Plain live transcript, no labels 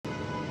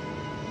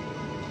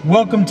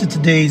Welcome to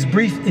today's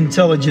brief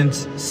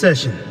intelligence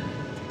session.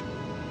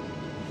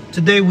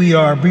 Today we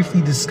are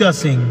briefly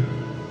discussing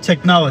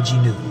technology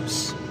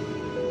news.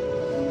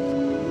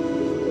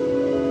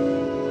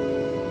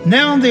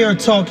 Now they are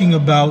talking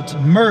about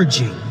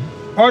merging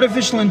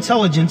artificial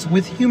intelligence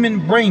with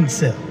human brain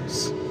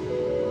cells.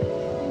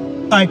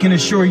 I can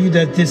assure you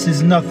that this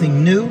is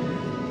nothing new,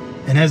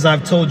 and as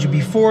I've told you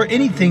before,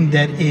 anything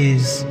that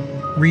is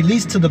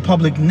released to the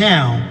public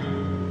now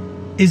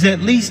is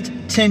at least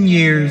 10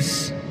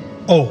 years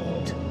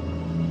old.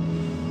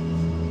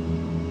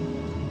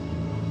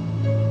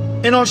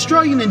 An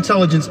Australian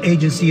intelligence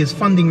agency is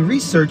funding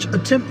research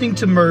attempting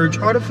to merge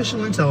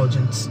artificial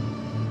intelligence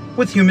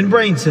with human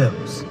brain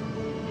cells.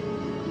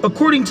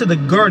 According to the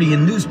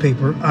Guardian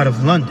newspaper out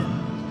of London,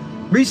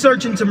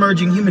 research into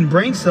merging human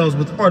brain cells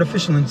with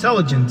artificial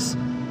intelligence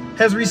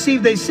has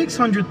received a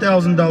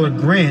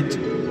 $600,000 grant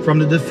from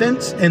the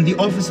Defense and the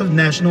Office of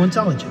National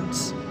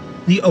Intelligence,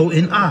 the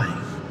ONI.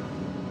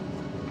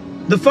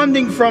 The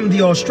funding from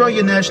the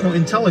Australian National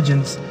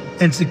Intelligence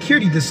and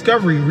Security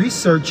Discovery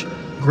Research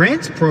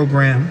Grants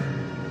Program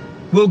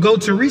will go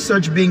to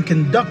research being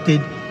conducted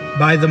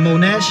by the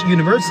Monash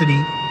University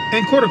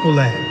and Cortical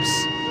Labs.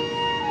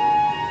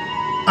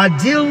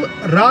 Adil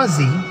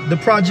Razi, the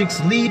project's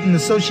lead and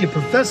associate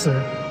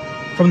professor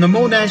from the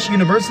Monash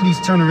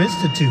University's Turner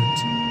Institute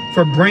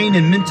for Brain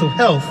and Mental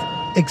Health,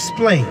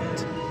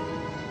 explained,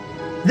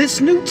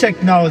 "This new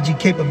technology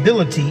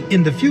capability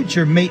in the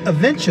future may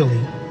eventually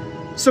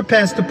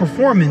surpass the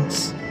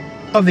performance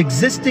of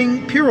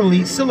existing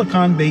purely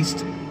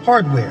silicon-based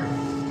hardware."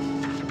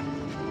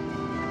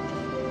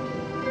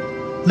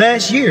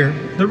 Last year,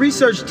 the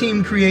research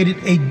team created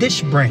a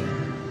dish brain,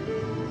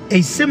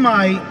 a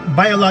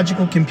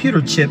semi-biological computer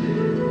chip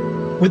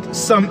with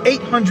some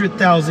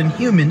 800,000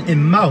 human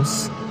and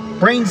mouse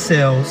brain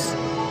cells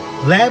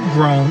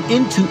lab-grown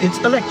into its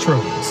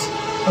electrodes,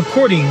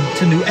 according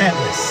to New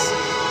Atlas.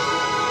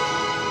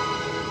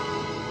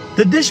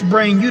 The dish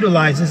brain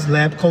utilizes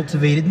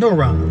lab-cultivated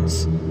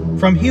neurons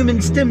from human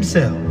stem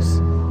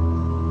cells.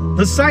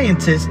 The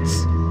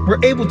scientists were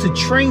able to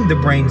train the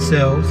brain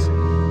cells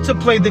to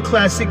play the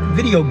classic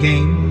video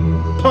game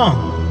Pong.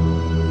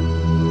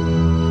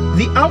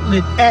 The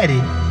outlet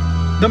added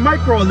the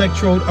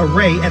microelectrode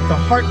array at the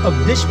heart of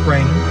dish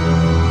brain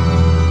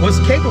was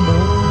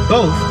capable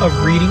both of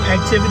reading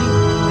activity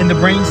in the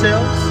brain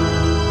cells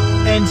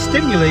and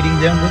stimulating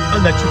them with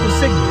electrical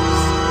signals.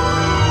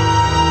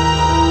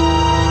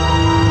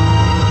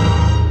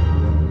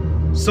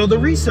 So the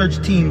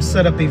research team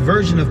set up a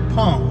version of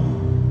Pong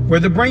where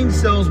the brain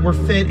cells were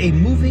fed a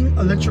moving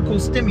electrical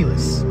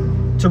stimulus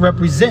to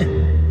represent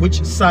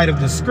which side of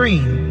the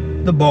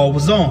screen the ball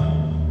was on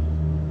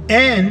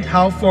and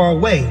how far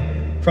away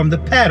from the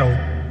paddle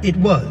it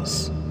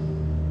was.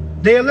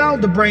 They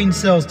allowed the brain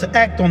cells to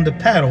act on the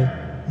paddle,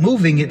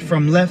 moving it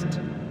from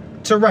left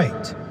to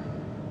right.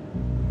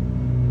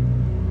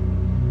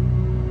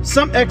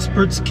 Some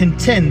experts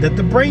contend that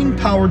the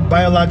brain-powered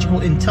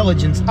biological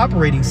intelligence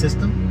operating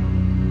system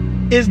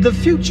is the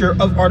future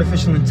of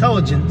artificial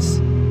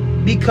intelligence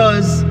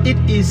because it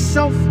is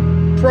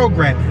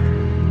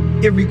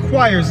self-programming, it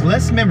requires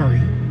less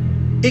memory,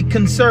 it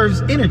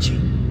conserves energy,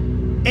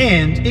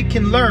 and it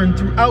can learn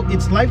throughout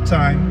its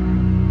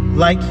lifetime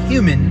like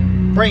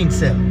human brain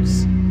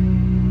cells.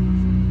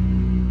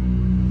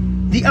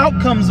 The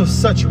outcomes of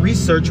such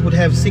research would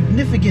have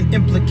significant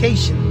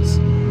implications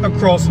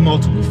across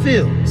multiple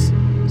fields,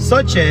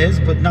 such as,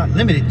 but not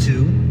limited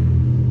to,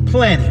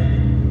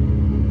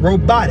 planning,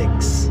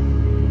 robotics,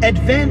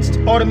 advanced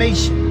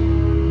automation,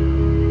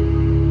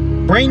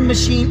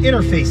 brain-machine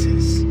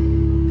interfaces,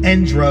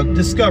 and drug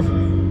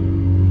discovery,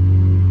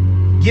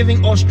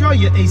 giving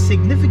Australia a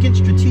significant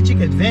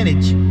strategic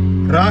advantage,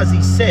 Razi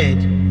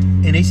said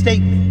in a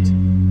statement.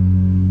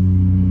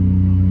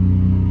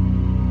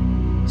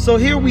 So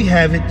here we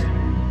have it.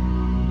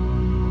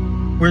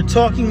 We're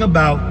talking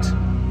about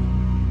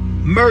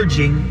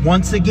merging,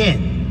 once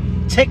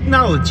again,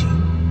 technology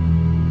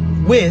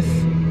with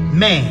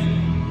man.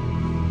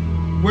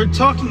 We're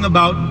talking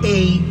about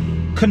a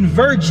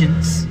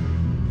convergence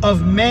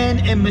of man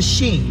and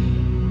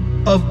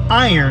machine, of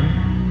iron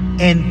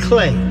and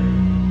clay.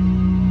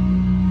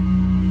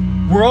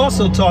 We're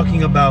also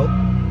talking about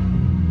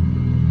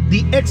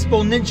the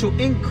exponential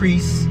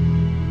increase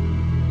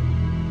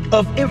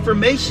of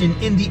information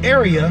in the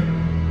area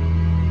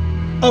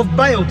of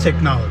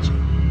biotechnology,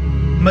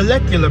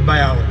 molecular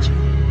biology,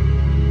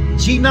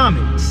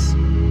 genomics,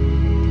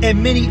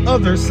 and many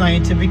other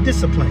scientific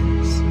disciplines.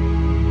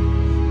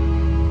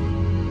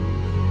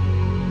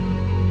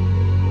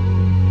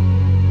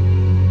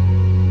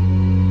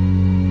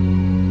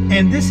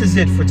 And this is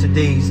it for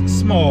today's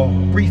small,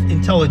 brief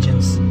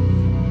intelligence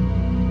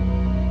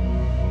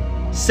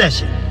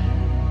session.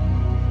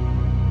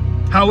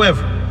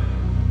 However,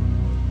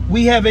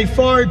 we have a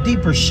far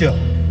deeper show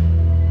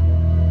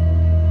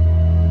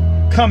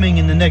coming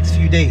in the next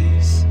few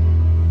days,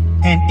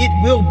 and it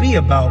will be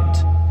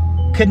about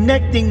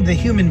connecting the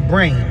human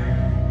brain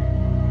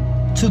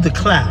to the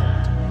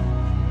cloud.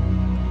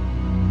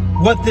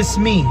 what this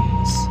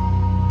means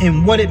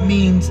and what it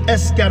means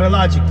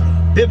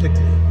eschatologically,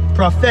 biblically,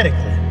 prophetically.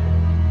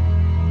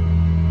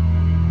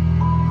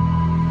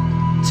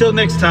 Till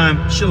next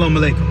time, Shalom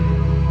Aleichem.